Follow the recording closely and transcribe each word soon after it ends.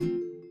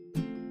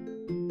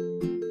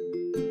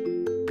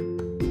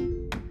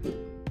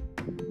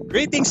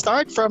Great things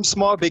start from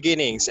small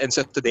beginnings. And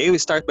so today we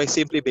start by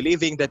simply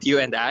believing that you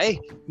and I,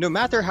 no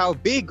matter how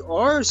big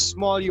or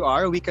small you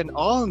are, we can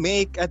all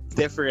make a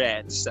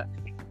difference.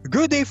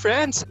 Good day,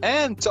 friends,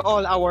 and to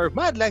all our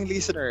madlang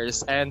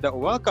listeners. And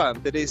welcome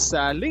to this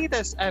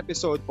latest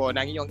episode po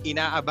ng inyong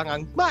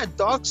inaabangang Mad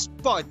Talks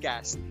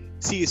Podcast.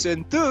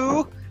 Season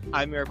 2,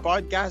 I'm your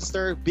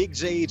podcaster, Big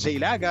J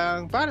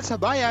Lagang, para sa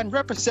bayan,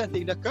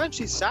 representing the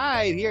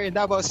countryside here in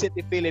Davao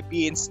City,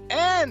 Philippines.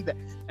 And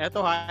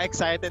eto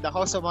excited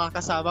ako sa mga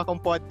kasama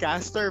kong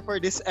podcaster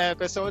for this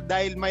episode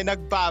dahil may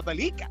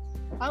nagbabalik.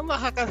 Ang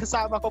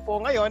makakasama ko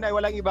po ngayon ay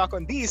walang iba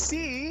kundi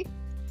si...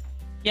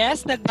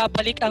 Yes,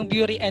 nagbabalik ang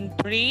beauty and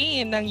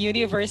brain ng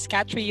Universe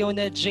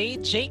Catriona J.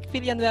 Jake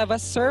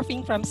Villanueva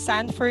surfing from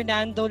San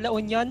Fernando, La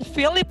Union,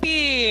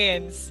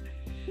 Philippines.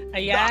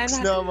 Ayan. Dax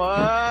naman!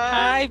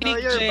 Hi, Big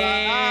J!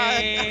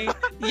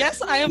 Yes,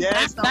 I am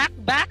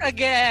back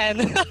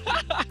again!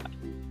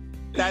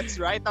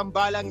 That's right,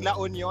 Tambalang, La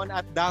Union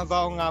at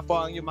Davao nga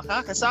po ang iyong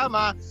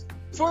makakasama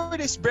for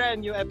this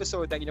brand new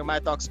episode ng inyong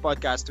Mad Talks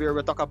Podcast where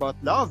we talk about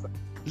love,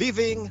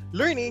 living,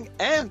 learning,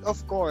 and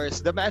of course,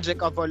 the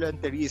magic of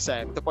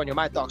volunteerism. Ito po yung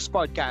Mad Talks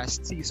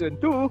Podcast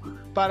Season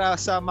 2 para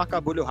sa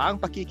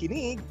makabuluhang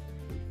pakikinig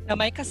na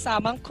may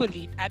kasamang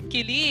kulit at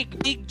kilig.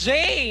 Big J,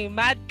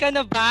 mad ka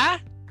na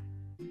ba?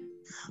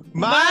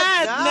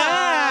 Mad na!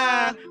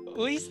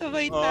 Uy,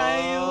 sabay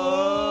tayo.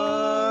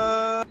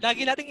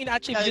 Lagi nating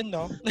ina-achieve yun,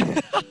 no?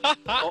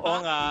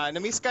 Oo nga.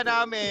 Na-miss ka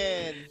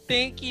namin.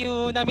 Thank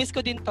you. Na-miss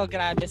ko din to.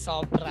 Grabe,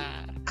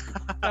 sobra.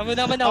 Tama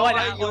naman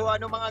nawala ako.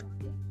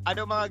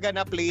 Ano mga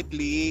ganap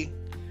lately?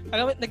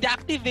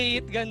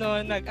 Nag-deactivate,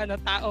 gano'n.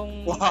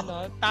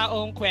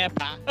 Taong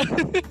kuweba.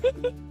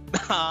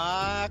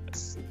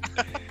 Nax!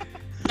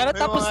 Pero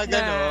may tapos mga na.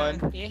 ganon.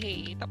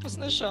 Hey, tapos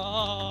na siya.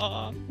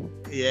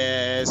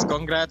 Yes,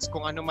 congrats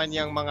kung ano man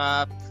yung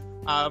mga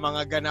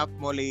ganap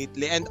mo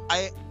lately. And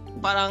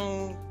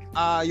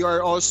you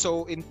are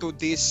also into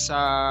this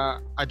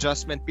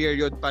adjustment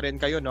period pa rin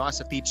kayo, no,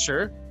 as a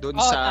teacher doon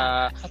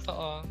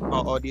totoo.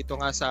 Oo, dito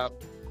nga sa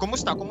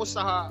Kumusta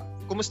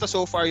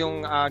so far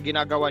yung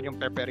ginagawa yung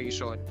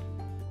preparation?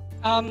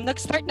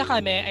 Nag-start na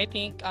kami. I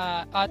think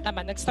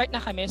nag-start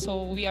na kami.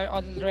 So we are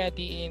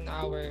already in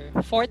our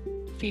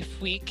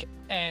 5th week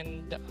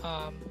and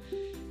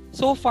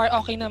so far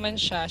okay naman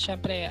siya.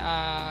 Syempre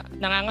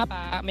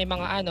nangangapa, may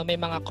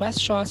mga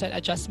questions and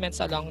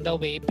adjustments along the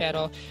way,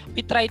 pero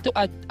we try to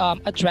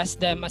address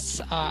them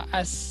as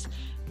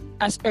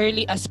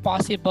early as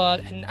possible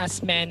and as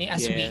many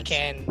as we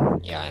can.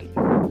 Yan.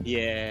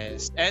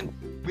 Yes. And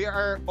we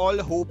are all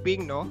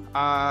hoping, no?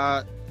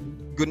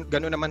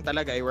 Gano'n naman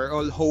talaga. We're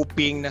all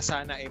hoping na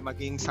sana ay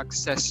maging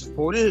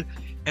successful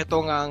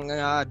itong ang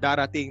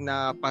darating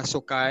na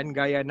pasukan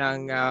gaya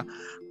ng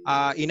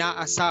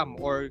inaasam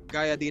or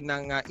gaya din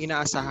ng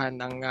inaasahan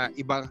ng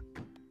iba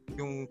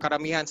yung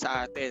karamihan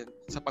sa atin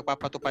sa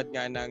pagpapatupad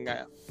nga ng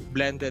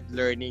blended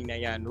learning na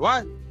yan.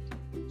 What?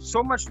 So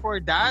much for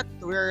that.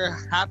 We're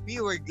happy,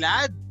 we're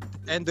glad,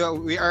 and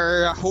we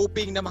are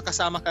hoping na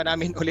makasama ka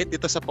namin ulit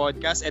dito sa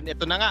podcast. And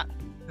ito na nga,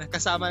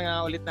 nakasama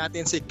nga ulit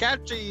natin si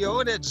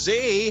Catriona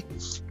J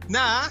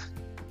na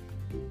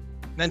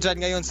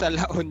nandyan ngayon sa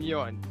La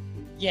Union.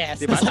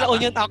 Yes, diba? Nasa La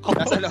Union ako.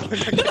 Nasa La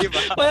Union ka,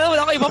 diba?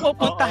 Wala ko ibang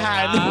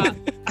pupuntahan.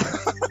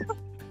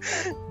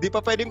 Di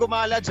pa pwedeng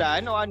gumala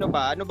dyan o ano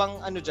ba? Ano bang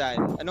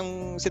dyan?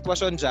 Anong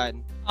sitwasyon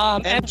dyan?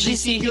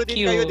 MGCQ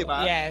din kayo,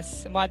 diba?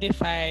 Yes,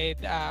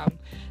 modified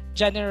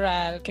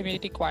general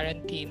community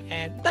quarantine,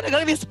 and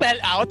talagang ni-spell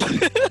out.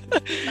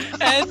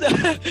 And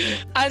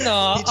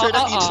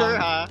teacher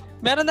ha?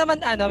 Meron naman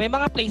may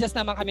mga places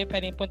naman kami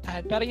pwedeng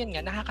puntahan, pero yun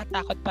nga,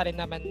 nakakatakot pa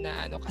rin naman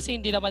na kasi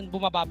hindi naman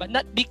bumababa,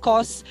 not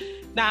because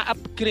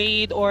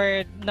na-upgrade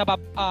or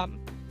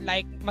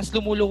mas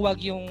lumuluwag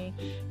yung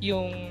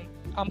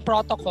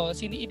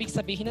protocols, hindi ibig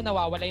sabihin na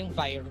nawawala yung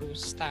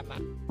virus,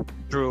 tama?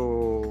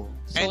 True.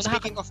 So, and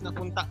speaking of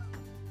napunta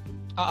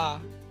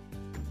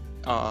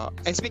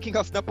and speaking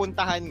of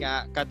napuntahan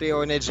nga,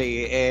 Catriona J,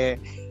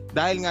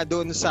 dahil nga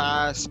doon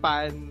sa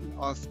span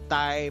of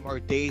time or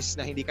days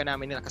na hindi ka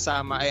namin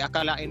nakasama, ay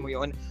akalain mo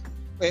yon,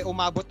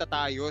 umabot na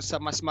tayo sa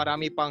mas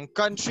marami pang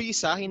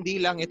countries,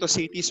 hindi lang ito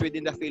cities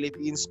within the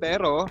Philippines,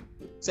 pero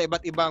sa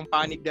iba't ibang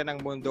panig na ng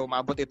mundo,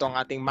 umabot ito ang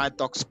ating Mad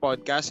Talks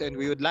Podcast, and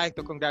we would like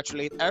to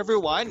congratulate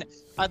everyone.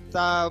 At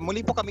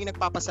muli po kami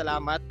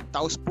nagpapasalamat,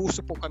 taos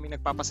puso po kami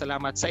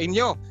nagpapasalamat sa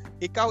inyo.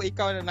 Ikaw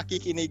na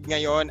nakikinig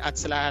ngayon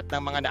at sa lahat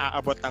ng mga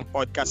naaabot ng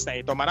podcast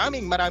na ito.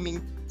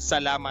 Maraming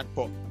salamat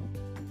po.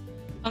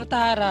 Ang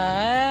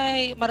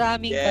taray,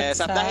 maraming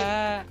bansa.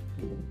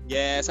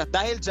 Yes, at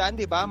dahil dyan,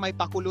 di ba, may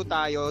pakulo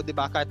tayo, di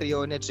ba,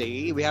 Catriona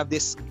J? We have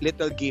this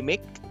little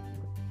gimmick.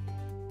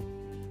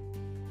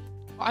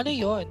 Ano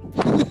yun?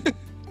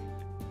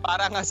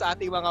 Para nga sa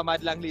ating mga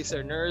madlang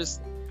listeners,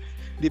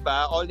 di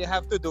ba, all you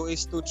have to do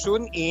is to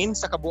tune in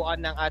sa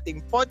kabuuan ng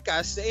ating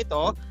podcast na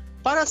ito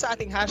para sa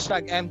ating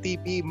hashtag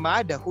MTP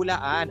Mad,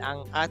 hulaan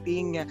ang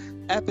ating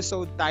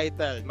episode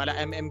title. Mala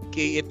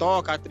MMK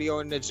ito,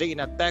 Catriona J,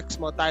 na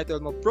text mo, title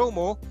mo,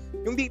 promo.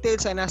 Yung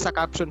details ay nasa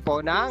caption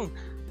po ng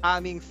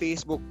aming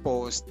Facebook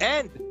post.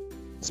 And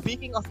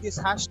speaking of this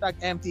hashtag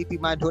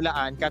MTP Mad,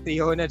 hulaan,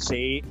 Catriona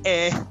J,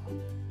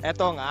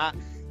 eto nga,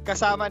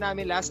 kasama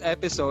namin last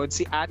episode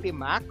si Ate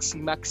Max,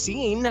 si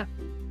Maxine,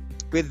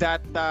 with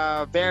that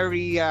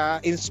very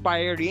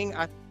inspiring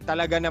at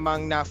talaga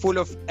namang na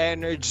full of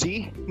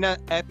energy na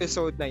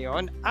episode na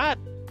yon. At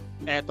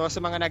eto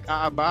sa mga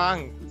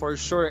nag-aabang, for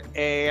sure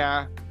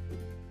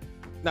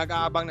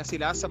nag-aabang na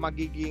sila sa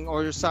magiging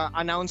or sa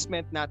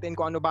announcement natin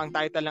kung ano ba ang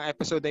title ng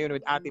episode na yun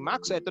with Ate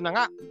Max. So ito na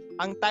nga,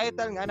 ang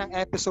title nga ng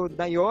episode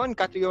na yon,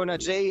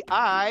 Catriona J,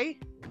 ay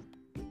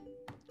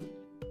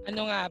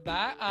ano nga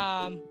ba?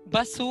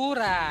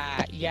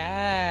 Basura.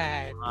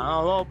 Yan.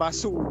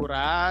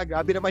 Basura.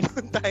 Grabe naman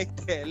yung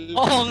title.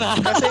 Oo nga.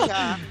 Kasi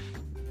nga,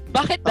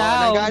 bakit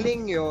daw?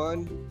 Nanggaling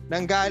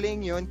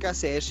yun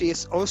kasi she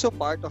is also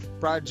part of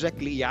Project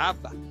Liab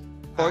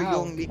or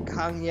yung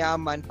likhang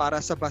yaman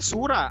para sa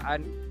basura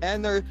and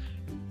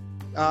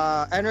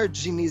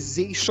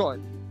energization.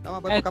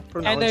 Tama ba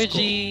pagka-pronounce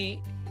ko?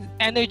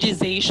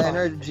 Energization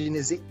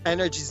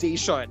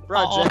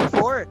project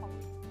for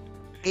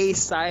a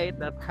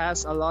site that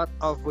has a lot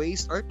of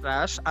waste or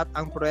trash, at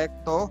ang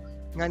proyekto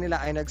nga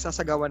nila ay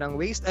nagsasagawa ng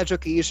waste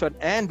education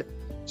and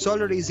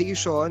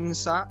solarization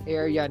sa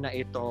area na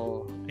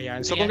ito.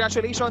 Ayan. So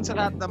congratulations sa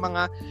lahat ng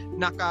mga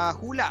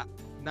nakahula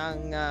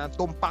ng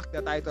tumpak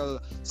na title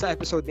sa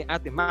episode ni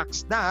Ate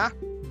Max na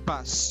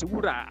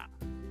Basura.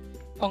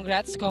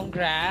 Congrats.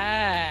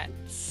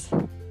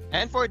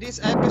 And for this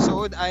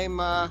episode,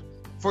 I'm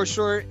for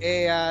sure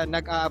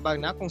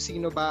nag-aabang na kung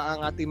sino ba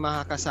ang ating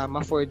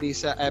makakasama for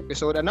this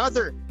episode.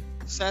 Another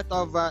set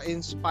of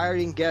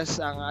inspiring guests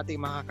ang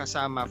ating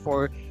makakasama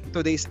for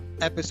today's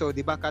episode,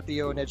 di ba,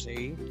 Catriona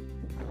J?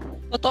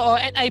 Totoo,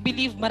 and I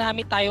believe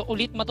marami tayo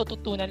ulit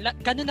matututunan.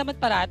 Ganun naman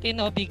parati,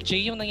 no, Big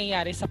J, yung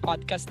nangyayari sa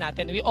podcast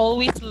natin. We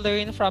always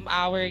learn from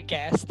our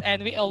guests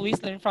and we always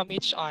learn from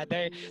each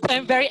other. So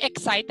I'm very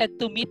excited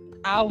to meet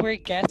our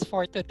guests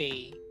for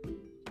today.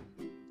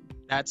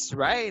 That's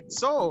right.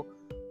 So,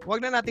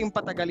 wag na nating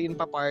patagalin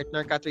pa,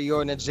 partner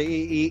Catriona J.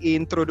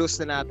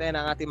 I-introduce na natin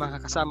ang ating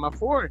mga kasama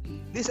for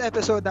this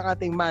episode ng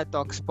ating Mad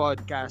Talks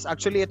podcast.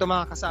 Actually, ito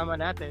mga kasama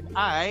natin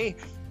ay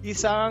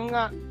isang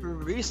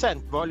recent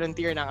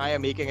volunteer ng I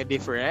Am Making a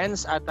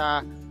Difference at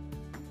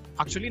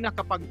actually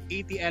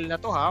nakapag-ATL na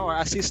to or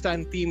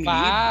assistant team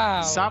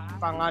lead sa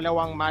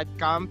pangalawang Mad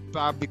Camp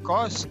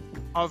because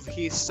of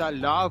his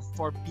love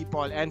for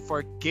people and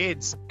for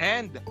kids,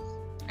 and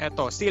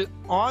eto, still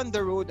on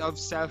the road of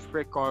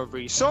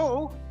self-recovery.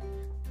 So,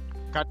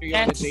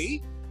 Catriona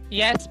J?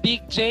 Yes,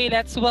 Big J.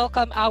 Let's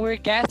welcome our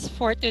guest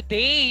for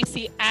today,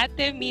 si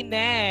Ate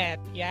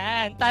Minette.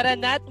 Yan. Tara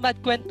na't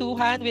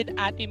magkwentuhan with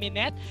Ate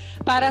Minette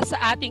para sa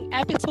ating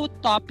episode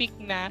topic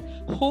na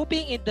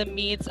Hoping in the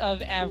Midst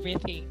of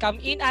Everything.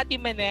 Come in, Ate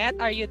Minette.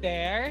 Are you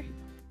there?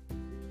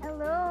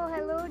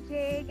 Hello,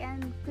 Jake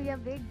and Kuya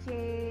Big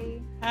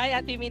J. Hi,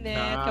 Ate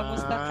Minette.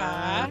 Kamusta ka?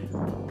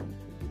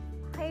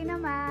 Okay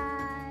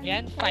naman.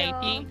 Yan,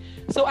 fighting.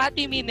 So,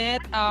 Ate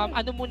Minette,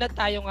 ano muna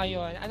tayo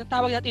ngayon? Anong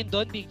tawag natin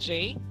doon, Big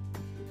J?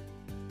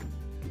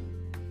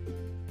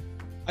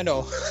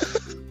 Ano?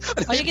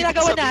 Yung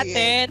ginagawa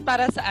natin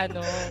para sa ano?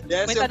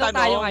 Yes, may tanong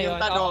tayo ngayon.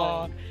 Yung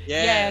tanong.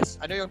 Yes.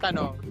 Ano yung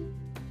tanong?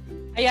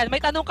 Ayan,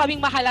 may tanong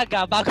kaming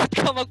mahalaga bago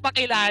ka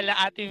magpakilala,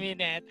 Ate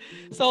Minette.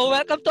 So,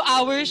 welcome to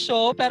our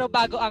show. Pero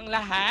bago ang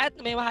lahat,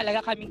 may mahalaga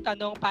kaming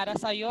tanong para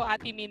sa'yo,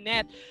 Ate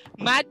Minette.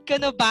 Mad ka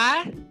na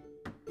ba?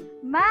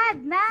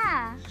 Mad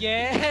na!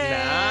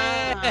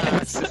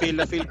 Yes!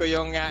 Feel ko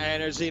yung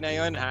energy na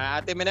yun, ha?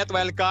 Ate Minette,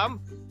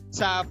 welcome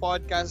sa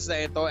podcast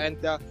na ito. And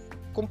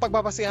kung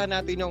pagbabasihan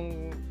natin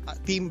yung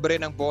timbre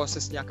ng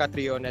boses niya,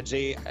 Catriona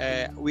J,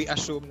 we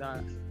assume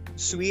na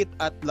sweet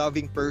at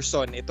loving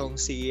person itong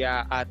si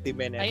Ate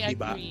Minette, di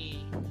ba? I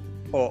agree.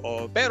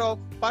 Oo. Pero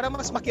para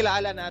mas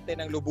makilala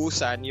natin ang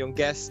lubusan, yung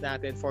guest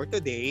natin for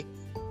today,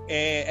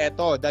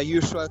 eto, the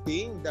usual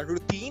thing, the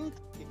routine,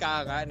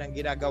 ikaka ng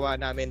ginagawa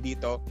namin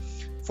dito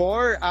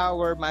for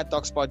our Mad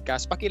Talks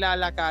podcast.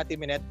 Pakilala ka, Ate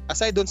Minette.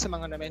 Aside dun sa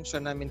mga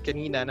na-mention namin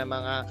kanina na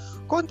mga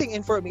konting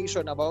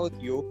information about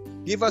you,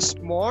 give us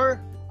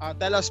more,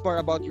 tell us more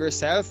about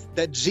yourself,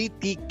 the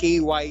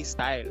GTKY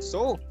style.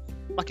 So,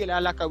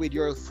 pakilala ka with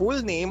your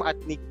full name at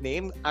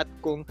nickname at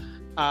kung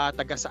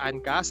taga saan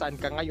ka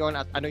ngayon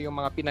at ano yung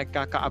mga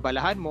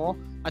pinagkakaabalahan mo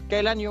at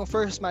kailan yung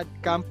first Mad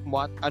Camp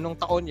mo at anong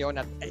taon yon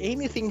at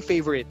anything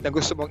favorite na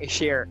gusto mong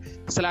i-share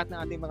sa lahat ng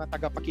ating mga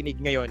tagapakinig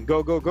ngayon.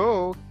 Go, go,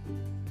 go!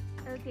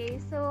 Okay,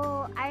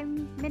 so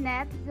I'm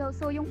Minette.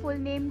 So yung full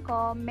name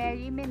ko,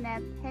 Mary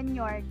Minette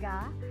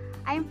Henyorga.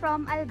 I'm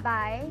from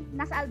Albay.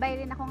 Nasa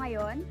Albay rin ako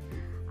ngayon.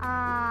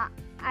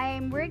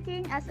 I'm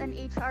working as an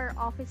HR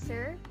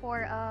officer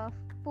for a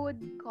food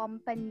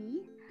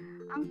company.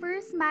 Ang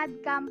first Mad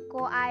Camp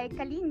ko ay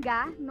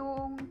Kalinga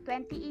noong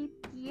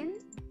 2018.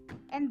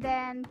 And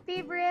then,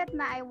 favorite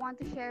na I want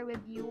to share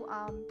with you,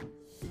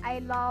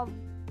 I love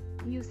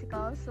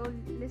musicals. So,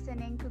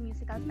 listening to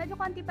musicals. Medyo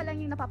konti pa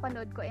lang yung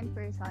napapanood ko in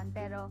person,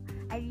 pero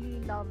I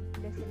really love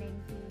listening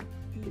to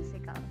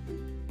musicals.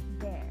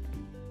 There.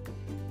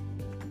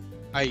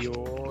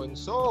 Ayun.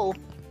 So,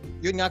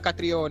 yun nga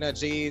Catriona,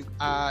 Jay,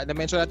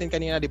 na-mention natin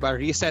kanina, di ba,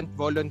 recent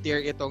volunteer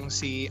itong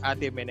si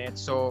Ate Minette.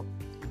 So,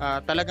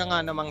 talaga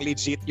nga namang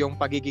legit yung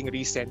pagiging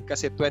recent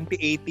kasi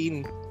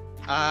 2018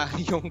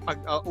 yung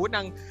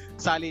unang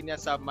sali niya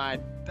sa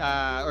MAD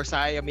or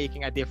sa I Am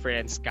Making a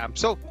Difference camp.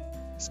 So,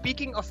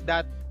 speaking of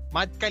that,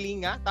 MAD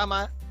Kalinga,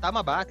 tama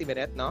ba, Ate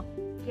Minette, no?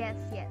 Yes.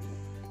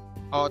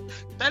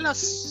 Tell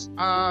us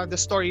the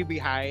story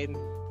behind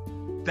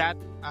that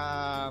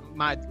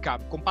MAD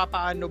camp. Kung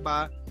paano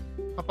ba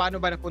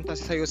napunta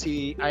sa iyo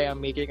si I Am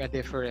Making a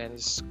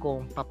Difference?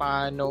 Kung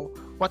paano,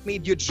 what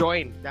made you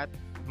join that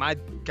MAD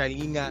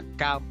Kalinga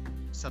camp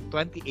sa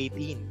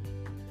 2018?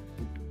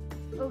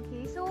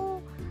 Okay,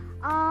 so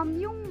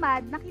yung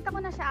MAD, nakita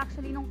ko na siya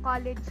actually nung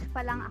college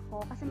pa lang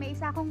ako kasi may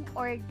isa akong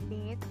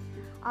org-mate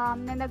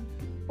na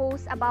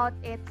nag-post about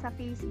it sa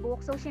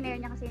Facebook. So, shinare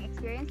niya kasi yung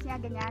experience niya,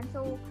 ganyan.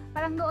 So,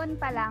 parang noon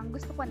pa lang,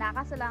 gusto ko na.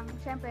 Kaso lang,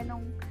 syempre,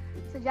 nung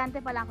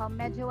estudyante pa lang ako,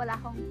 medyo wala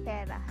akong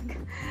pera.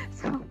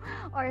 So,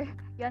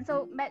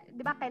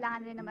 di ba,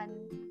 kailangan rin naman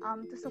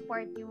to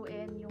support you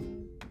in yung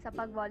sa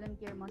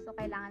pag-volunteer mo. So,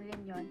 kailangan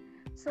rin yun.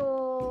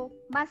 So,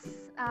 mas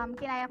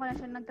kinaya ko na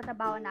siya nung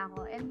nagtatrabaho na ako.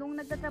 And nung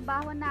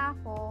nagtatrabaho na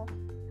ako,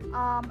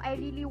 I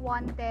really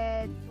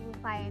wanted to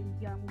find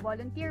yung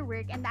volunteer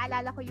work. And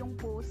naalala ko yung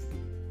post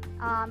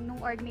nung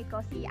org-mate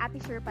ko, si Ate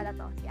Sher pala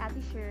to, si Ate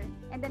Sher.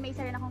 And then may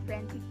isa rin akong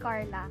friend, si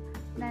Carla,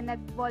 na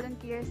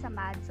nag-volunteer sa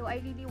MAD. So,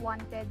 I really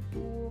wanted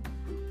to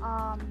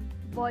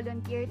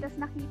volunteer. Tapos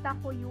nakita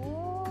ko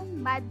yung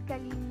MAD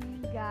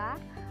Kalinga.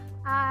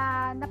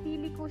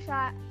 Napili ko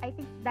siya, I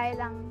think dahil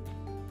lang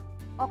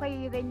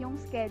okay rin yung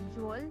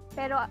schedule.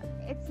 Pero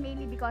it's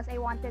mainly because I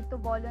wanted to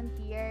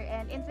volunteer.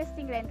 And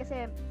interesting rin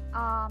kasi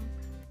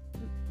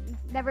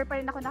never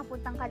pa rin ako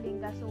nakapuntang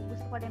Kalinga, so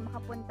gusto ko rin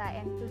makapunta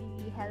and to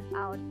really help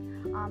out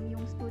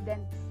yung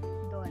students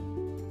doon.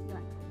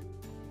 Yun.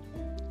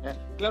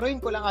 Klaruhin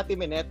ko lang, Ate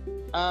Minette,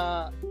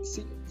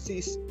 si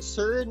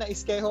Sir na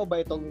Esquejo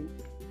ba itong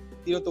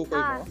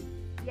tinutukoy mo?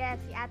 Yes,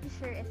 si Ate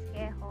Sir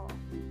Esquejo.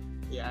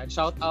 Yan,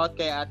 shout out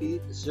kay Ate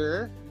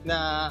Sir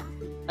na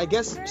I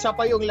guess siya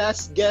pa yung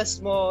last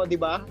guest mo, di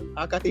ba?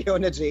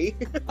 Catriona J.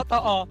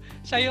 Totoo.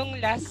 Siya yung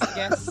last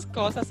guest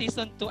ko sa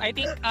season 2. I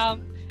think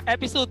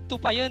episode 2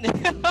 pa yun eh.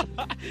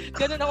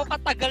 Ganun ako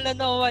katagal na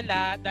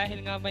nawala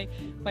dahil nga may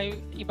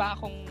iba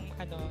akong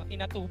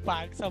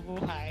inatupag sa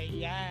buhay.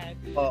 Yan.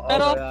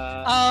 Pero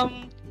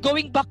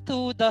going back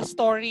to the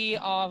story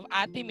of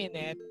Ate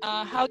Minette,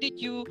 how did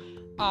you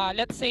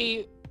let's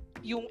say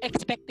yung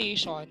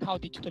expectation,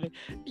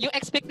 yung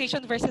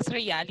expectation versus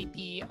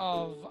reality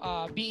of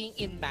being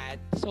in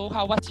MAD. So,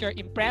 what's your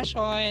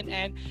impression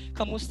and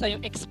kamusta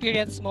yung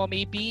experience mo,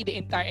 maybe the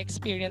entire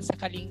experience sa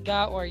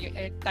Kalinga or yung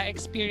entire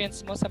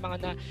experience mo sa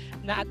mga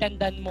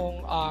na-attendan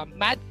mong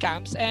MAD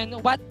camps, and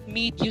what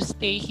made you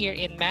stay here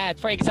in MAD?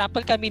 For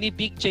example, kami ni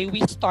Big J, we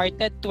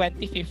started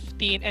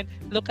 2015 and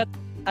look at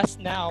us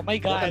now.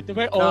 My God,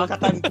 we're old.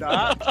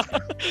 Nakakatanda.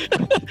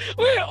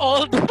 We're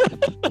old.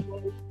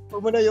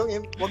 Wag mo na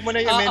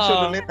yung mention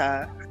ulit,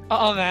 ha?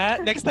 Oo nga.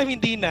 Next time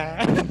hindi na.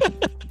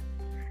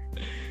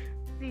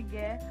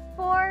 Sige.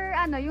 For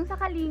yung sa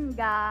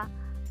Kalinga,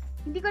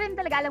 hindi ko rin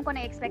talaga alam kung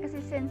na-expect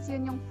kasi since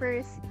yun yung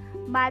first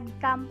MAD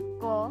camp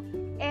ko.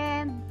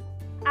 And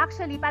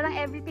actually, parang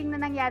everything na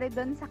nangyari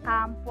doon sa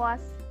camp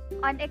was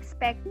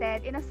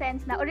unexpected in a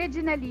sense na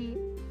originally,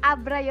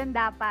 Abra yun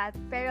dapat.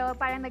 Pero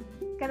parang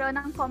nagkaroon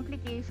ng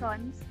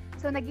complications.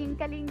 So, naging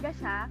Kalinga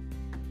siya.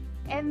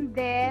 And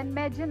then,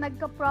 medyo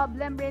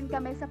nagka-problem rin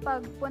kami sa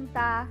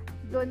pagpunta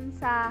dun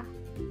sa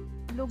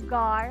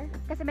lugar.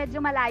 Kasi medyo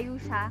malayo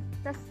siya.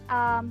 Tapos,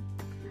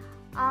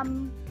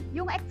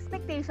 yung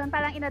expectation,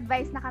 parang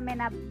in-advise na kami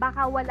na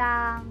baka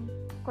walang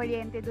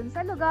kuryente dun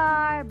sa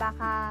lugar.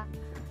 Baka,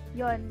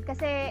 yun.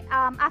 Kasi,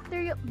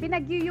 after,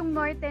 binagyo yung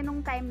norte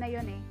nung time na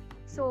yun eh.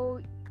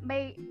 So,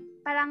 may,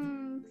 parang,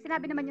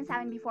 sinabi naman yun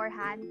sa amin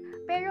beforehand.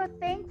 Pero,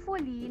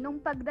 thankfully,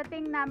 nung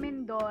pagdating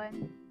namin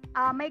doon,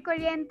 may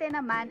kuryente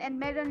naman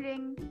and meron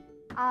ring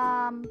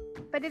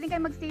pwede rin kayo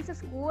magstay sa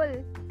school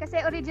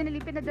kasi originally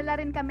pinadala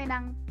rin kami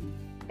ng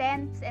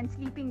tents and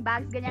sleeping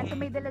bags, ganyan. So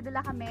may dala-dala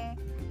kami.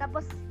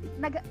 Tapos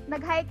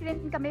nag-hike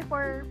rin kami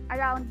for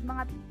around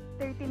mga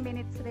 30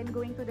 minutes rin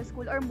going to the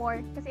school or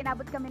more kasi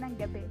inabot kami ng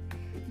gabi.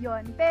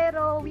 Yon.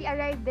 Pero we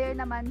arrived there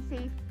naman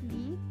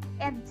safely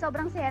and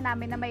sobrang saya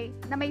namin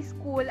na may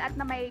school at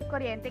na may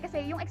kuryente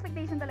kasi yung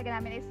expectation talaga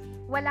namin is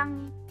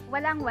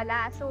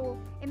walang-wala. So,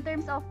 in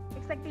terms of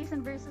expectation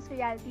versus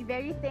reality,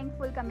 very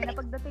thankful kami na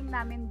pagdating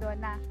namin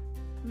doon na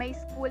may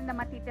school na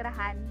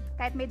matitirahan.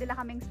 Kahit may dala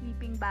kaming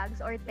sleeping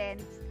bags or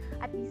tents,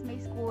 at least may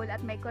school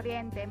at may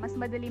kuryente. Mas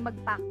madali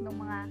mag-pack ng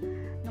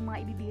mga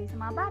ibibigay sa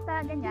mga bata,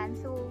 ganyan.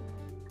 So,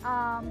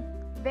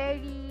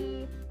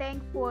 very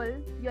thankful.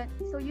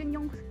 Yun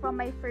yung from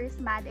my first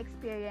MAD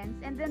experience.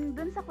 And then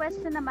dun sa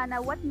question naman na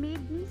what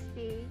made me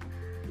stay,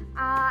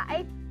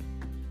 I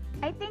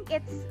think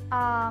it's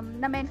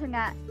na-mention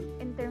nga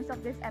in terms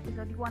of this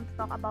episode, we want to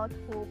talk about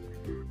hope.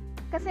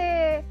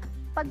 Kasi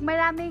pag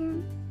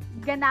maraming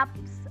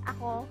ganaps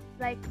ako,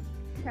 like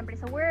syempre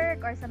sa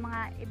work or sa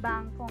mga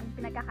ibang kong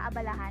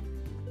pinagkakaabalahan,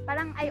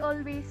 parang I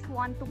always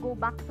want to go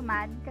back to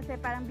MAD kasi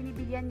parang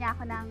binibigyan niya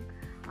ako ng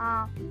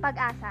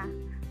pag-asa.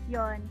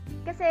 Yon.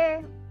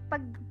 Kasi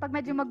pag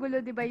medyo magulo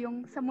 'di ba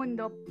yung sa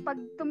mundo, pag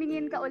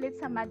tumingin ka ulit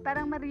sa MAD,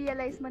 parang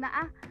ma-realize mo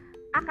na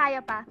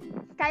kaya pa.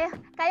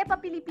 Kaya pa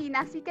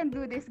Pilipinas, we can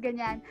do this,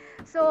 ganyan.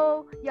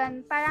 So,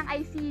 yon, parang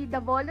I see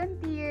the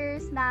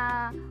volunteers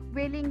na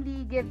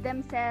willingly give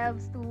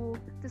themselves to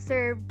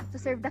serve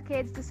the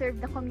kids, to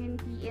serve the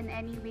community in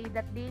any way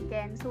that they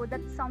can. So,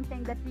 that's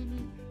something that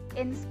really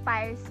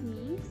inspires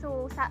me.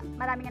 So,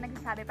 marami nga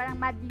nagsasabi, parang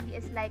MAD really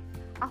is like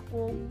a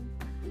home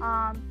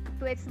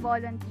to its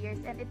volunteers,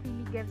 and it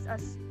really gives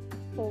us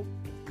hope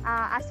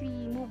as we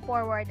move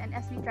forward and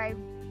as we try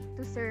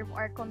to serve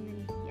our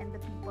community and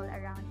the people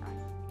around us.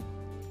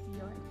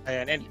 Yun.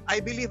 Ayan. And I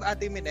believe,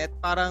 Ate Minette,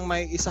 parang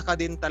may isa ka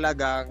din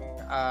talagang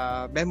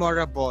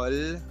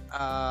memorable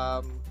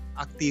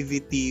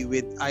activity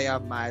with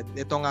IAMAD.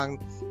 Ito ngang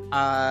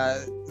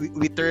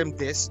we term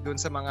this dun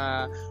sa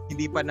mga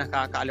hindi pa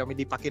nakakaalam,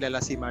 hindi pa kilala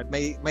si MAD.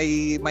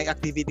 May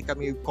activity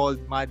kami called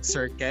MAD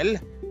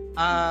Circle.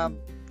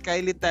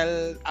 Kylie,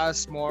 tell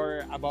us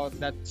more about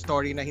that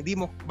story na hindi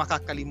mo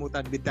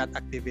makakalimutan with that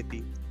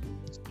activity.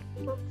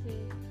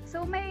 Okay.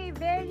 So, may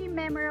very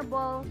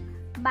memorable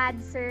MAD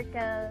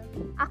Circle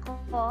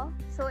ako.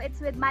 So, it's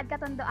with MAD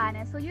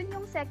Catanduanes. So, yun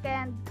yung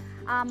second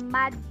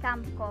MAD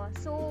camp ko.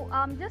 So,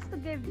 just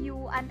to give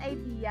you an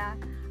idea,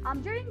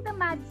 during the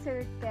MAD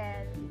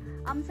Circle,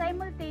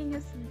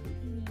 simultaneously,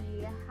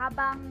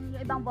 habang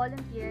yung ibang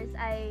volunteers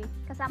ay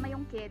kasama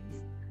yung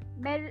kids,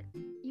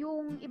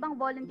 yung ibang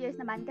volunteers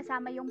naman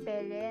kasama yung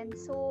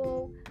parents.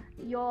 So,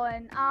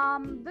 yun.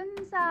 Dun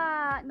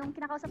nung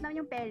kinakausap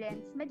namin yung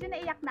parents, medyo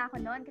naiyak na ako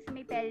noon kasi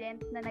may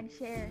parent na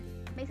nag-share.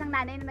 May isang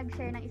nanay na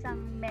nag-share ng isang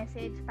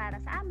message para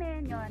sa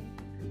amin. Yun.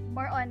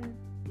 More on,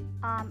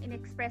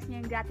 in-express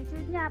niya yung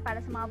gratitude niya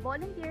para sa mga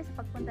volunteers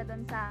sa pagpunta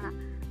dun sa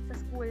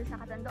school sa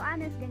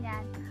Catanduanes,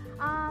 ganyan.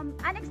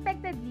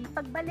 Unexpectedly,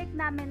 pagbalik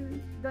namin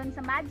doon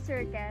sa MAD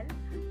Circle,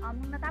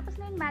 nung natapos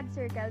na yung MAD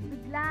Circle,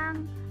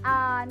 biglang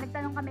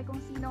nagtanong kami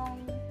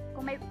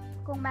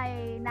kung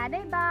may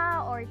nanay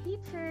ba or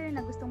teacher na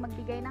gustong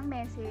magbigay ng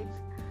message.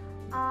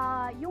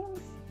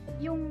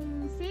 Yung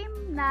same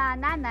na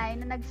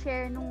nanay na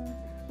nag-share nung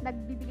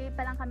nagbibigay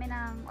pa lang kami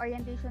ng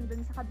orientation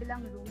dun sa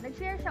kabilang room,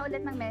 nag-share siya ulit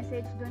ng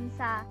message dun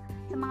sa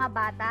mga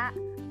bata.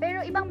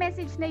 Pero ibang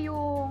message na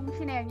yung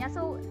shinare niya.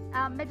 So,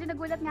 medyo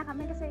nagulat nga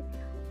kami kasi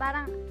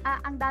parang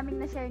ang daming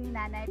na-share ni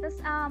nanay.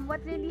 Tapos, what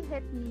really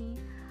hit me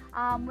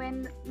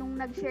nung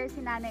nag-share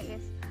si nanay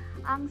is,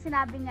 ang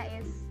sinabi niya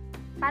is,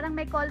 parang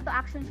may call to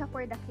action siya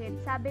for the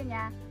kids. Sabi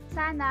niya,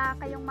 sana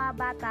kayong mga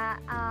bata,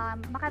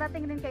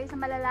 makarating rin kayo sa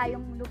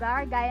malalayong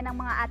lugar, gaya ng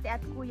mga ate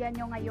at kuya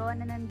nyo ngayon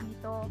na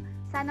nandito.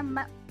 Sana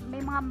may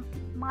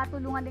mga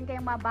tulungan din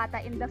kayong mga bata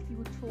in the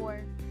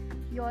future.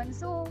 Yon.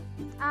 So,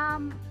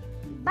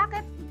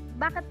 bakit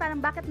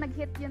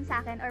nag-hit yun sa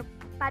akin or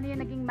paano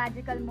yung naging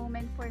magical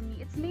moment for me?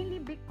 It's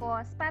mainly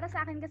because para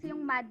sa akin kasi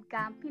yung MAD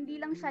camp,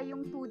 hindi lang siya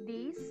yung 2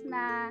 days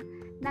na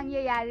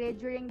nangyayari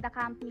during the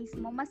camp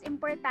mismo. Mas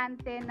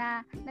importante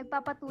na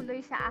nagpapatuloy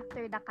siya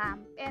after the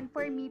camp. And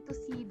for me to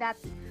see that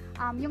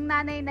yung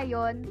nanay na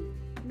yon,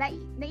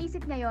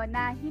 naisip niya yon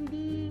na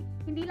hindi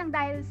lang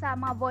dahil sa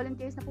mga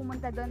volunteers na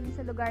pumunta doon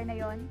sa lugar na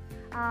yon,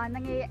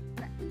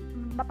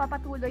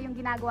 mapapatuloy yung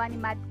ginagawa ni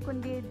MAD,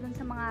 kundi doon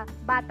sa mga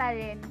bata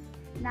rin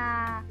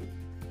na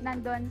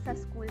nandun sa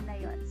school na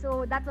yon.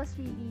 So, that was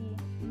really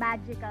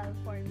magical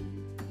for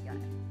me. Yun.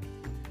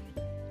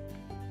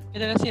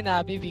 Ito na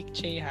sinabi, Vic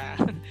Che, ha?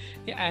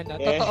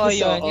 Totoo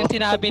yun. Yung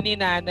sinabi ni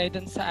nanay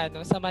dun sa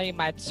may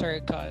MAD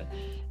Circle.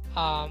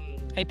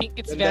 I think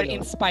it's very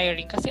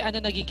inspiring kasi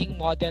nagiging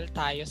model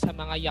tayo sa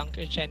mga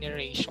younger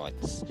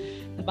generations.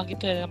 Nabanggit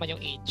ko na naman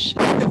yung age.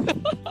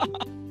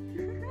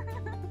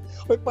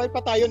 Uy, part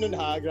pa tayo nun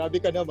ha.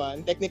 Grabe ka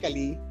naman,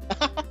 technically.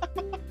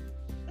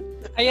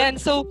 Ayan,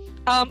 so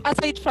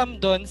aside from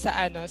doon sa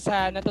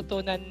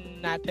natutunan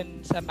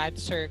natin sa MAD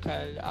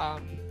Circle,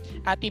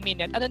 Ate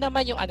Minette, ano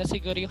naman yung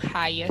siguro yung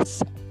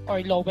highest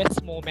or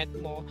lowest moment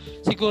mo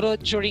siguro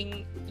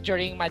during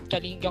MAD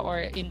Kalinga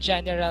or in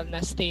general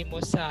na stay mo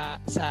sa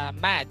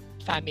MAD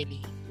family?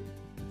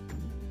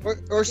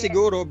 Or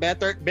siguro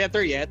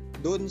better yet,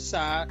 doon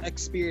sa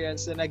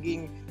experience na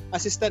naging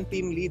assistant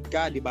team lead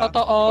ka, di ba?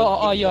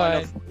 Oo,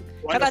 yun.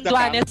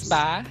 Catanduanes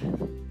ba?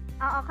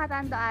 Oo,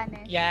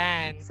 Catanduanes.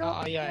 Yan. So,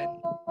 yun.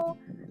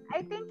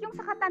 I think yung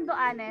sa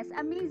Catanduanes,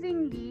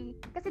 amazingly,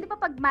 kasi di ba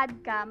pag MAD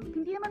camp,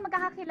 hindi naman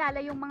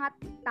magkakakilala yung mga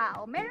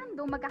tao. Meron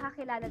doon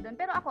magkakakilala doon.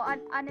 Pero ako,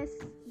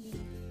 honestly,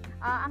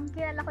 Ang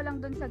kilala ko lang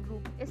dun sa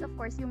group is of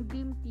course yung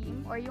dream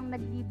team or yung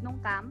nag-lead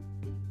nung camp.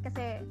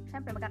 Kasi,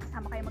 syempre,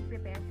 magkakasama kayo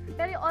mag-prepare.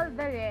 Pero all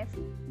the rest,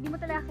 hindi mo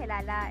talaga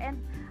kilala. And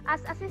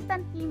as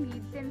assistant team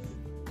lead, since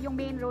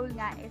yung main role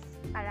nga is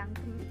parang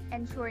to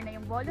ensure na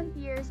yung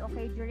volunteers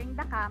okay during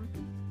the camp,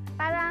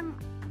 parang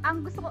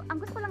ang gusto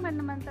ko lang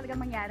naman talaga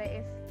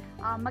mangyari is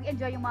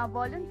mag-enjoy yung mga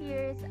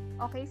volunteers,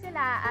 okay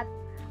sila, at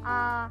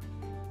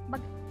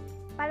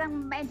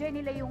parang ma-enjoy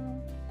nila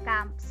yung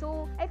camp.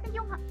 So, I think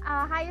yung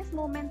highest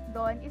moment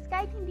doon is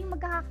kahit hindi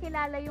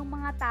magkakakilala yung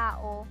mga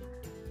tao,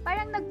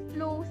 parang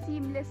nag-flow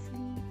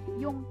seamlessly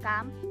yung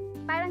camp.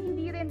 Parang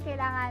hindi rin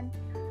kailangan,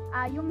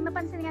 yung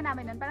napansin nga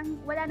namin nun, parang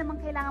wala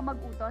namang kailangan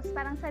mag-utos.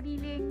 Parang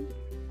sariling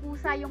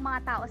kusa yung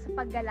mga tao sa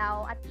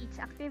paggalaw at each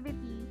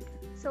activity.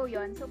 So,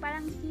 yun. So,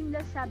 parang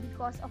seamless siya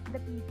because of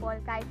the people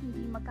kahit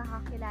hindi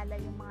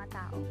magkakakilala yung mga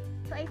tao.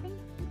 So, I think,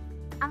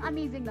 ang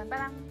amazing nun.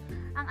 Parang,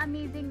 ang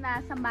amazing na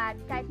sa MAD,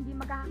 kahit hindi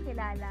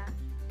magkakakilala,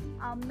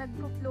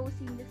 nag-flow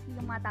seamlessly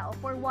yung mga tao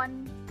for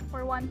one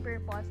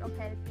purpose of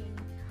helping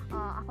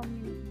a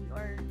community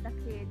or the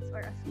kids or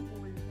a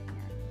school.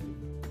 Ganyan.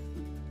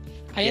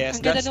 Yes,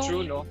 that's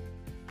true, no?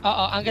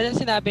 Oo, ang ganda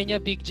sinabi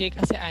niya, Big J,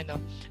 kasi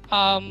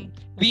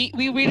we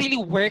really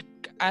work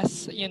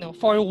as,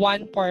 for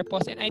one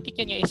purpose, and I think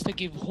yun is to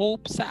give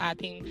hope sa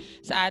ating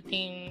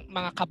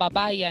mga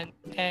kababayan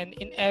and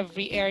in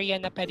every area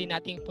na pwede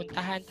nating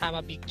puntahan.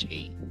 Tama, Big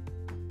J?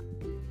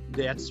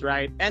 That's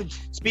right. And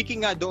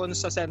speaking nga doon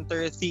sa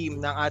center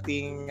theme ng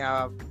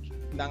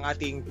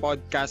ating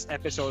podcast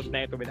episode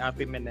na ito with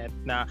Ate Minette,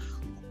 na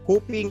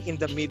hoping in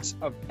the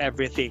midst of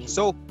everything.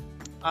 So,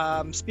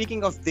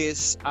 speaking of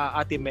this,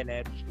 Ate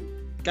Minette,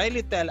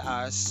 kindly tell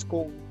us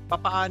kung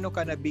paano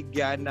ka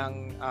nabigyan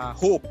ng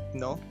hope,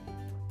 no?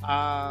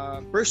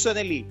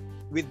 Personally,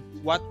 with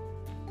what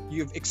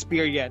you've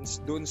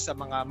experienced doon sa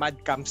mga mad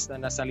camps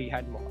na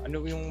nasalihan mo.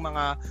 Ano yung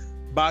mga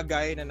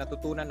bagay na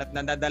natutunan at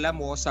nadadala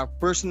mo sa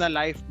personal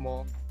life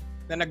mo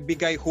na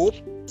nagbigay hope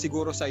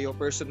siguro sa iyo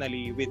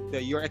personally with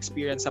your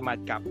experience sa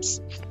mad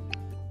camps?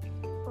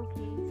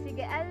 Okay,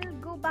 sige, I'll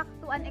go back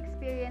to an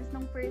experience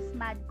nung first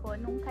mad ko,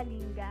 nung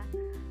Kalinga.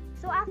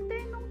 So after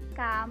nung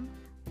camp,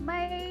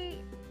 may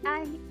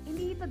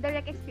hindi ito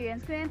direct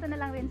experience, kwento na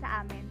lang rin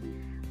sa amin.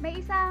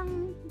 May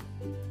isang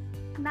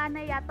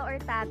nanay yata or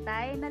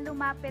tatay na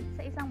lumapit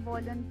sa isang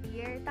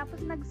volunteer, tapos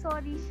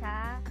nag-sorry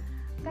siya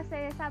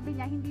kasi sabi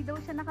niya hindi daw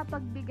siya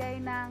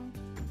nakapagbigay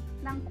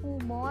ng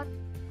kumot.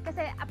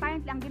 Kasi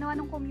apparently ang ginawa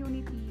ng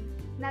community,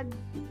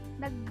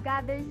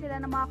 nag-gather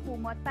sila ng mga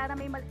kumot para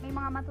may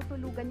mga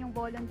matutulugan yung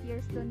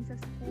volunteers doon sa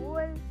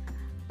school.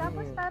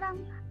 Tapos parang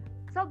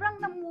sobrang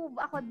na-move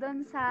ako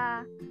doon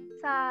sa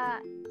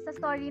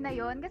story na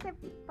yon, kasi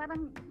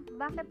parang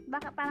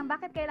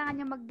bakit kailangan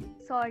niya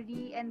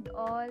mag-sorry and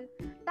all.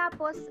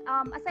 Tapos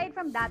aside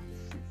from that,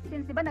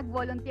 since 'di ba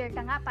nag-volunteer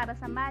ka nga para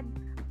sa MAD,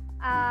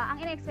 ang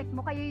ina-expect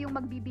mo kayo yung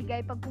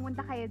magbibigay pag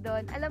pumunta kayo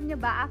doon. Alam nyo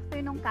ba,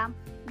 after nung camp,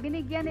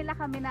 binigyan nila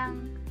kami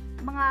ng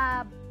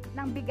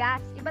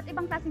bigas, iba't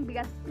ibang klaseng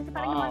bigas, kasi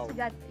parang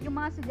yung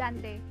mga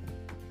estudyante,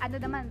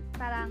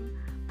 parang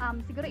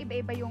siguro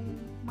iba-iba yung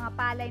mga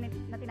palay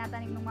na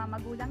tinatanim ng mga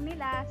magulang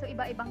nila. So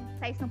iba-ibang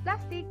size ng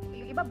plastic,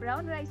 yung iba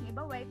brown rice, yung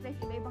iba white rice,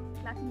 iba-ibang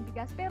klaseng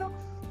bigas. Pero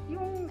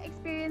yung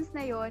experience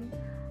na yon,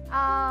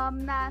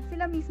 na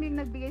sila mismo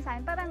yung nagbigay sa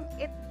akin, parang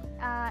it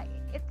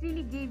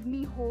really gave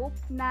me hope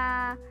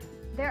na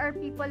there are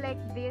people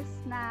like this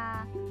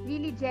na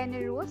really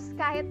generous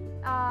kahit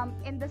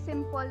in the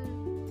simple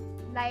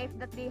life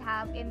that they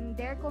have in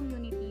their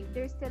community,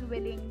 they're still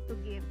willing to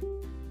give.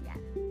 Yan.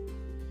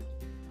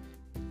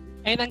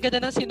 Ayun, ang ganda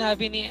ng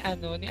sinabi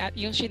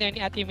yung shinare ni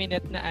Ate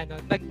Minette na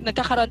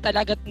nagkakaroon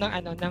talaga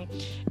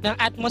ng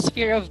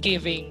atmosphere of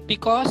giving,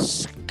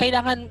 because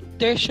kailangan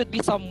there should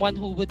be someone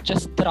who would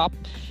just drop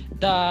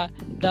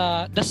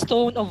the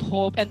stone of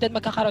hope, and then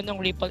magkakaroon ng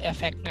ripple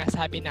effect nga,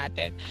 sabi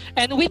natin.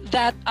 And with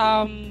that,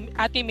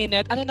 Ate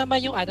Minette, ano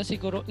naman yung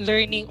siguro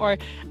learning or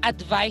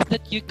advice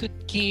that you could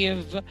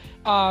give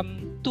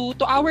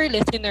to our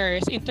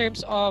listeners in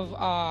terms of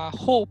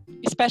hope,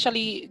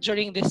 especially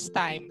during this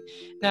time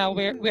na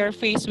we're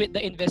faced with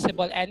the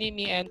invisible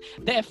enemy and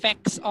the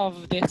effects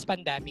of this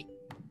pandemic?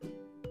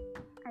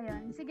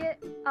 Ayun,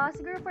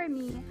 siguro for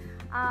me,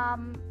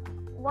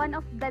 one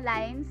of the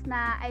lines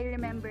na I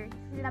remember,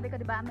 sinabi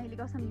ko, diba, mahilig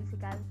ako sa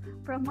musical.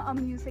 From a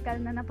musical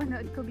na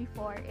napanood ko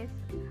before is,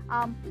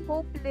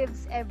 hope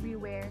lives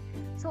everywhere.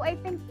 So I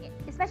think,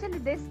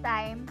 especially this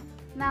time,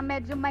 na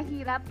medyo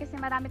mahirap kasi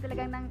marami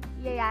talagang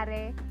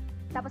nangyayari,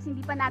 tapos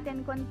hindi pa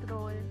natin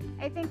control,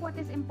 I think what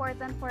is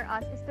important for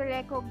us is to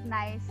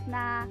recognize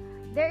na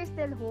there is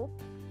still hope.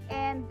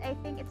 And I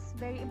think it's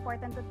very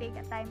important to take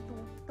a time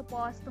to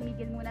pause,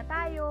 tumigil muna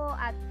tayo,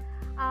 at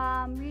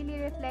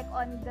really reflect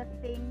on the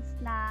things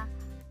na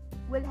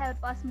will help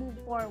us move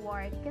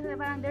forward. Kasi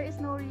parang there is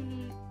no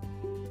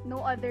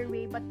other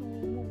way but to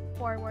move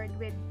forward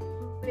with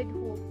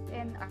hope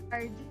and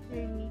our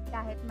journey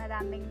kahit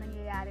maraming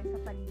nangyayari sa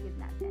paligid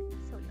natin.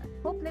 So yun.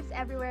 Hope lives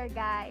everywhere,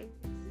 guys.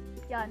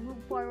 Yan, move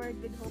forward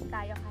with hope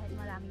tayo kahit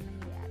maraming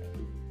nangyayari.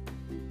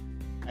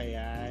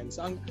 Ayan.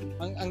 So ang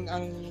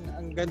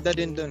ganda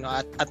din doon, no?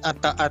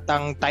 At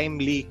ang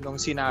timely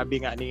nung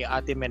sinabi nga ni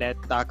Ate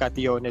Minette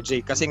Kationa J,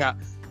 kasi nga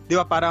 'di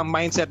ba parang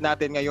mindset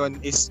natin ngayon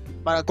is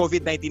parang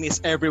COVID-19 is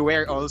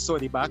everywhere also,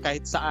 'di ba?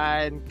 Kahit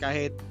saan,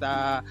 kahit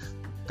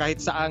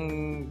saang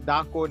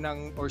dako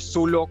ng or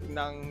sulok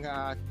ng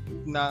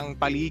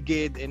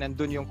paligid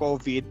nandun yung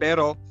COVID.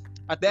 Pero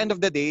at the end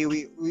of the day,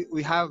 we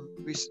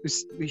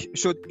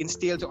should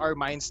instill to our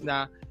minds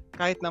na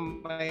kahit na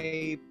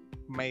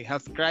may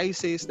health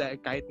crisis,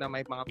 kahit na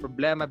may mga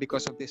problema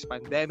because of this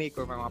pandemic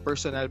or mga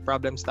personal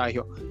problems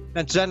tayo,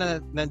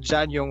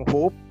 nandyan yung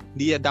hope.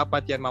 Hindi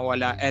dapat yan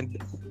mawala, and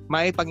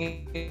may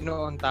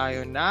Panginoon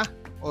tayo na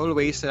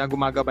always na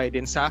gumagabay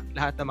din sa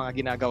lahat ng mga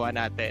ginagawa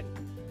natin.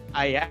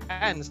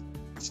 Ayan.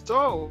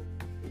 So,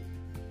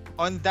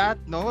 on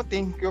that note,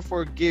 thank you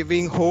for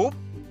giving hope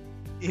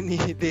in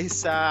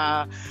this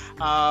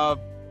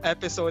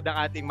episode ng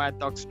ating Mad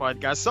Talks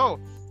podcast. So,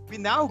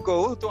 we now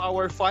go to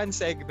our fun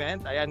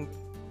segment. Ayan,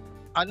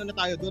 ano na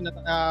tayo doon?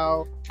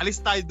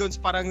 Alis tayo doon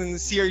sa parang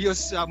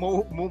serious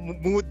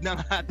mood ng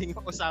ating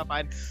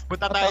usapan.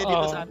 Punta tayo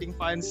dito sa ating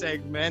fun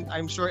segment.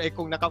 I'm sure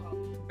kung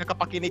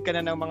nakapakinig ka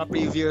na ng mga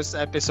previous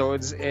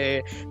episodes,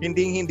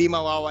 hindi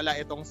mawawala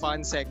itong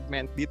fun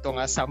segment dito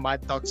nga sa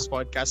Mad Talks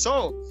podcast.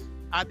 So,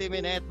 Ate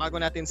Minette,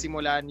 bago natin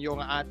simulan yung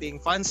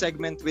ating fun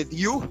segment with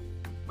you,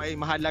 may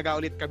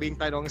mahalaga ulit kaming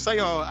tanong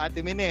sa'yo,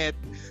 Ate Minette.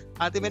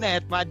 Ate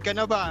Minette, mad ka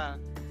na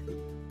ba?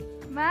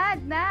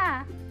 Mad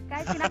na!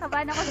 Kahit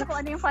kinakabahan ako sa kung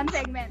ano yung fun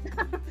segment.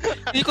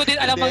 Hindi ko din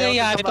alam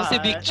mangyayari ito si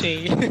Big J.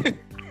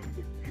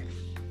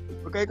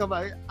 Okay ka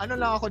ba? Ano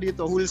lang ako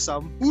dito?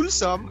 Wholesome?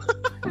 Wholesome?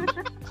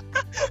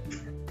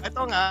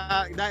 Ito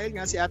nga, dahil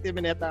nga si Ate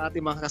Minette ang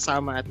ating mga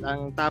kasama at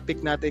ang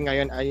topic natin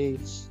ngayon ay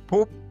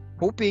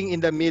hoping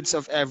in the midst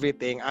of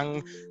everything.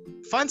 Ang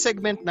fun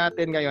segment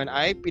natin ngayon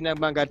ay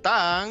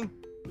pinamagatang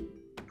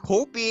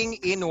Hoping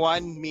in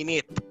 1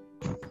 Minute.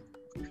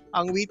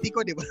 Ang witty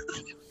ko, di ba?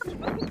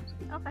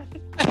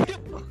 Okay.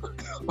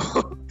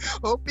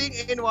 Hoping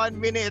in 1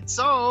 minute.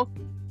 So,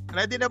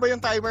 ready na ba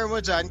yung timer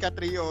mo dyan,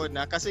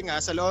 Catriona? Kasi nga,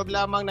 sa loob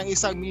lamang ng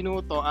 1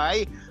 minuto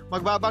ay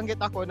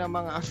magbabanggit ako ng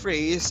mga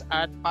phrase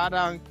at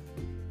parang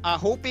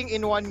hoping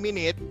in 1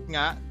 minute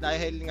nga,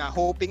 dahil nga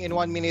hoping in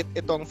 1 minute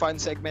itong fun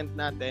segment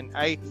natin,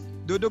 ay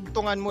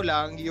dudugtungan mo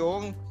lang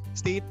yung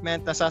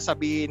statement na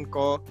sasabihin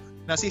ko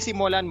na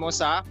sisimulan mo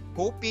sa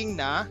hoping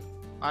na,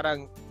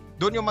 parang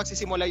doon yung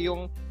magsisimula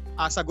yung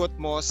sagot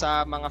mo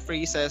sa mga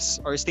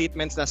phrases or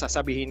statements na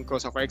sasabihin ko.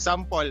 So for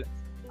example,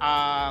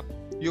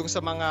 yung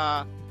sa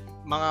mga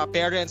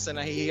parents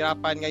na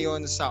nahihirapan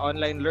ngayon sa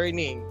online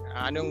learning,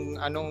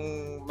 anong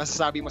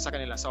masasabi mo sa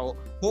kanila? So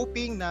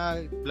hoping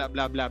na blah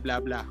blah blah blah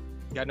blah.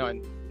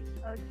 Ganon.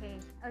 Okay.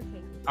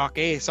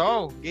 Okay,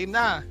 so game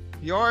na.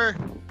 Your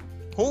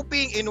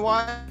hoping in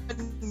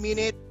 1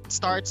 minute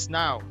starts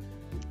now.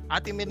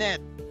 Ate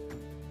Minette,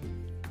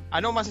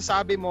 ano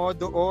masasabi mo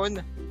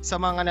doon sa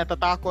mga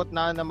natatakot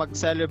na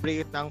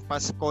mag-celebrate ng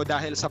Pasko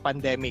dahil sa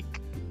pandemic?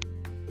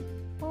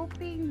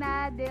 Hoping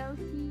na they'll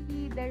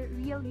see the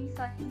real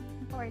reason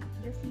for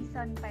the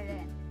season pa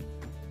rin.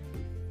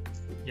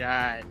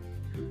 Yan.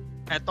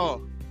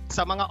 Eto,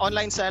 sa mga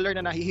online seller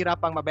na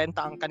nahihirapang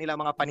mabenta ang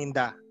kanilang mga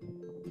paninda.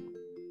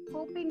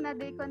 Hoping na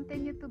they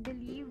continue to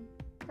believe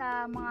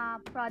sa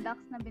mga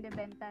products na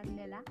binibenta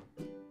nila.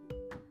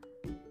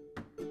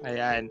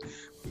 Ayan.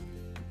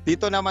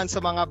 Dito naman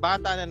sa mga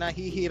bata na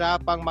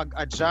nahihirapang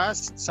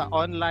mag-adjust sa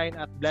online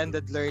at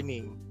blended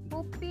learning.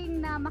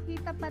 Hoping na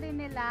makita pa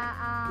rin nila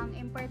ang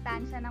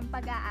importansya ng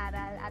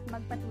pag-aaral at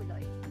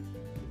magpatuloy.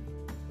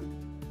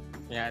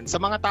 Yan.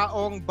 Sa mga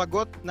taong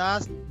bagot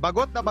na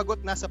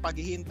sa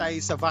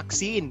paghihintay sa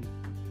vaccine.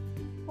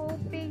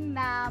 Hoping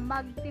na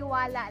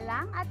magtiwala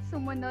lang at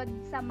sumunod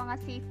sa mga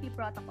safety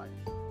protocols.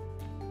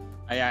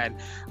 Ayan.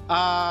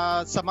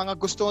 Sa mga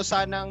gusto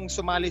sanang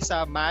sumali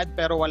sa MAD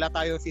pero wala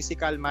tayong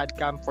physical MAD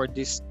camp for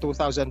this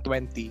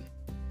 2020.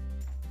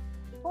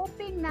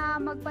 Hoping na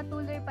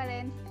magpatuloy pa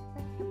rin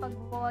sa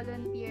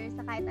pag-volunteer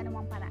sa kahit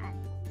anumang paraan.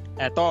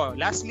 Eto,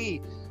 lastly,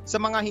 sa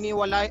mga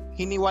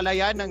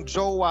hiniwalayan ng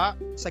jowa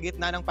sa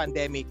gitna ng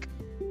pandemic.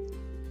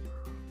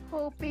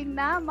 Hoping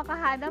na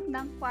makahanap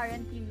ng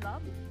quarantine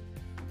love.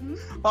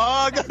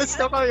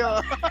 Gusto ko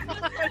yun.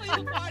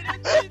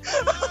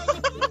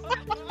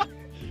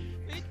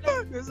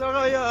 Gusto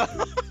ko yun.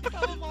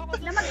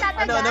 Na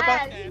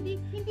magtatagal.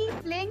 Hindi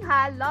fling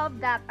ha.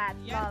 Love dapat.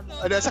 Love.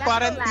 Sa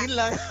quarantine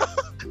lang.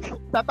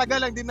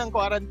 Tatagal lang din ng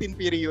quarantine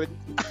period.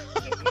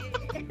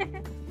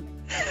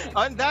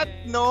 On that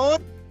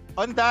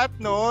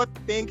note,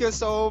 thank you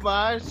so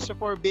much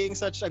for being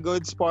such a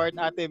good sport,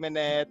 Ate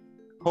Minette.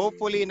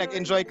 Hopefully,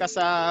 nag-enjoy ka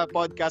sa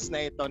podcast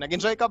na ito.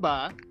 Nag-enjoy ka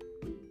ba?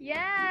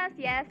 Yes.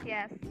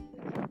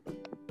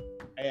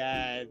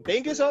 Ayan.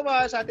 Thank you so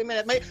much, Ate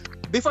Minette.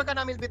 Before ka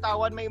namin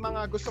bitawan, may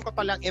mga gusto ka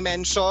palang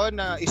i-mention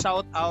na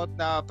i-shout out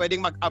na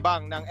pwedeng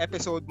mag-abang ng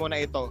episode mo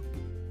na ito.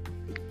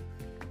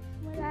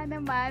 Wala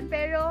naman.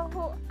 Pero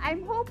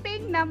I'm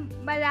hoping na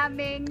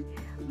maraming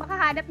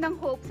makahanap ng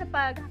hope sa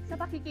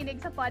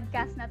pakikinig sa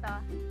podcast na to.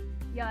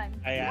 Yon.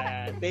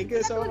 Ayan. Thank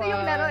you so much. Natuloy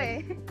yung laro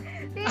eh.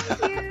 Thank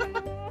you.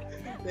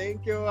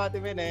 Thank you,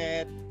 Ate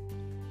Minette.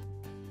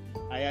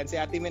 Ayan, si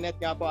Ate Minette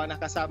nga po ang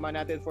nakasama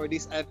natin for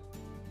this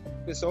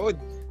episode.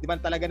 Di ba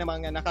talaga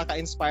namang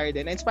nakaka-inspire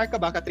din? Na-inspire ka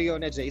ba,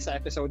 Catriona J, sa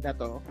episode na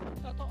to?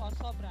 Totoo,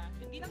 sobra.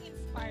 Hindi lang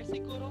inspire,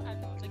 siguro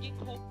naging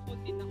hopeful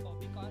din ako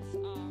because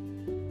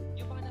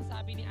yung mga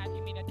nasabi ni Ate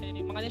Minette kanina,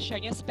 yung mga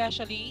na-share niya,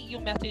 especially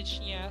yung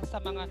message niya sa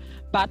mga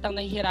batang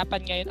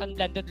nahihirapan ngayon on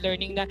blended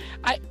learning na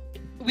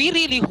we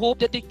really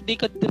hope that they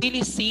could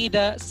really see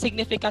the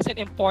significance and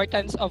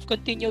importance of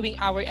continuing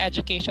our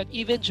education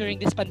even during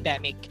this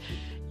pandemic.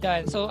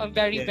 Yan. So I'm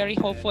very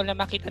hopeful na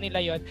makita nila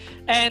yon.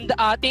 And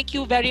thank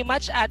you very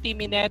much, Ate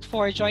Minette,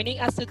 for joining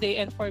us today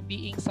and for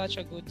being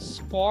such a good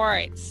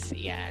sports.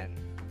 Yan.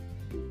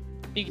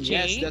 Big J.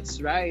 Yes,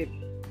 that's right.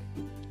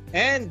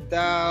 And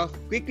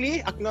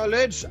quickly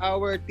acknowledge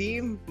our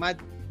team, Mad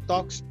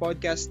Talks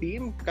podcast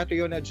team.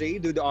 Catriona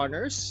J, do the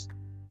honors.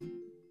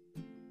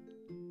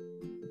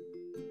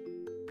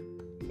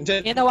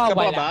 Yan,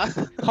 nawawala.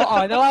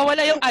 Oo,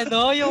 nawawala yung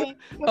yung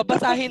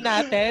babasahin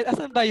natin.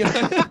 Asan ba yun?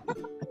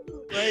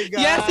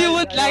 Yes, we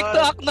would like to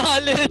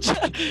acknowledge.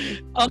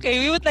 Okay,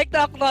 we would like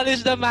to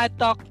acknowledge the Mad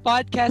Talk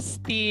podcast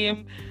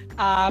team.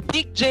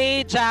 Big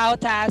J, Jao,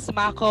 Taz,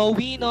 Mako,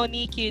 Wino,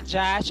 Nikki,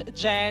 Josh,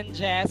 Jen,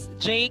 Jess,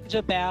 Jake,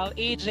 Jabel,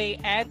 AJ,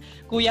 and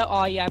Kuya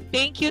Oyam.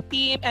 Thank you,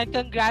 team, and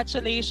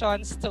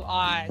congratulations to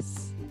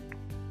us.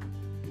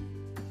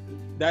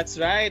 That's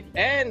right.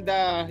 And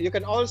you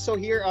can also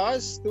hear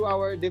us to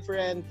our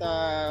different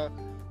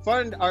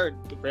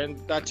different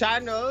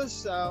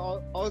channels.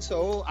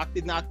 Also,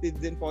 active na active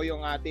din po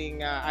yung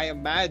ating I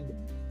Am Mad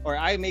or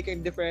I Am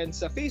Making a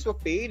Difference Facebook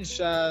page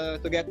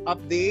to get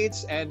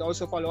updates, and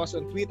also follow us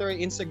on Twitter,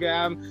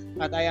 Instagram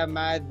at I Am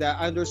Mad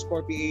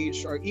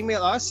 _PH, or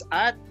email us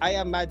at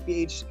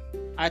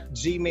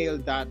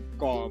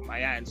iammadph@gmail.com.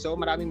 Ayan. So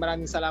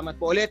maraming salamat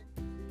po ulit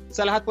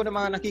sa lahat po ng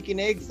mga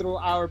nakikinig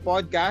through our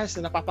podcast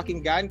na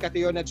napapakinggan,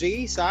 Catriona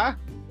J, sa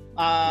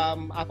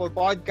Apple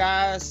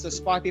Podcasts, sa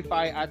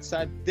Spotify, at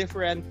sa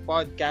different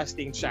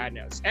podcasting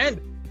channels. And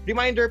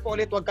reminder po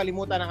ulit, huwag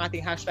kalimutan ang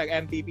ating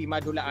 #MPP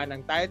Madulaan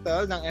ng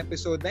title ng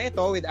episode na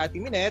ito with Ate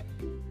Minette.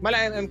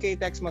 Malayang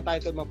MK, text mo,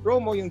 title mo,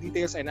 promo, yung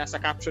details ay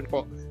nasa caption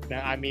po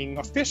ng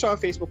aming official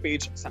Facebook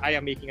page sa I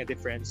Am Making a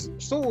Difference.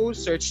 So,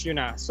 search nyo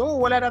na. So,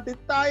 wala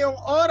natin tayong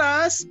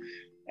oras.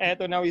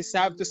 Eto na, we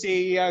have to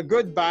say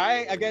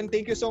goodbye. Again,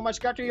 thank you so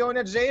much, Catriona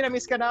J.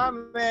 Na-miss ka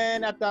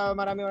namin. At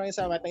maraming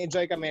salamat.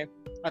 Nag-enjoy kami.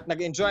 At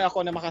nag-enjoy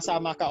ako na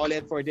makasama ka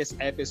ulit for this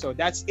episode.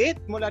 That's it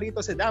mula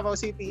rito sa Davao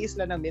City,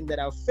 Isla ng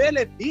Mindanao,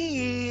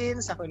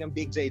 Philippines. Ako ng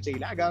Big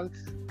JJ Lagang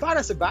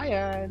para sa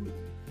bayan.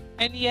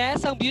 And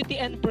yes, ang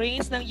beauty and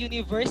brains ng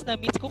universe, na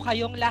miss ko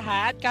kayong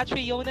lahat.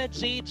 Catriona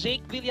J.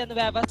 Jake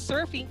Villanueva,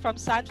 surfing from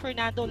San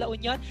Fernando, La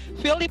Union,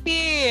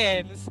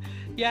 Philippines.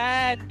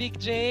 Yan, Big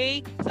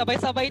J.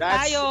 Sabay-sabay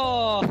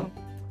tayo.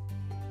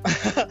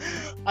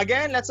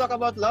 Again, let's talk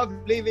about love,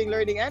 living,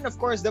 learning, and of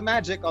course, the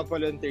magic of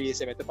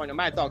volunteerism. Ito po ng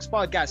Mad Talks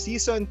Podcast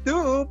Season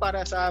 2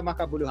 para sa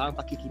makabuluhang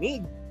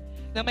pakikinig.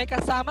 Na may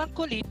kasamang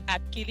kulit at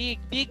kilig.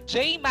 Big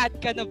J, mad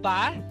ka na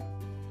ba?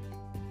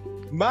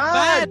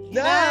 Mad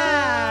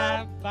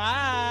na!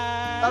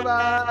 Bye!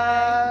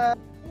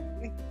 Bye-bye!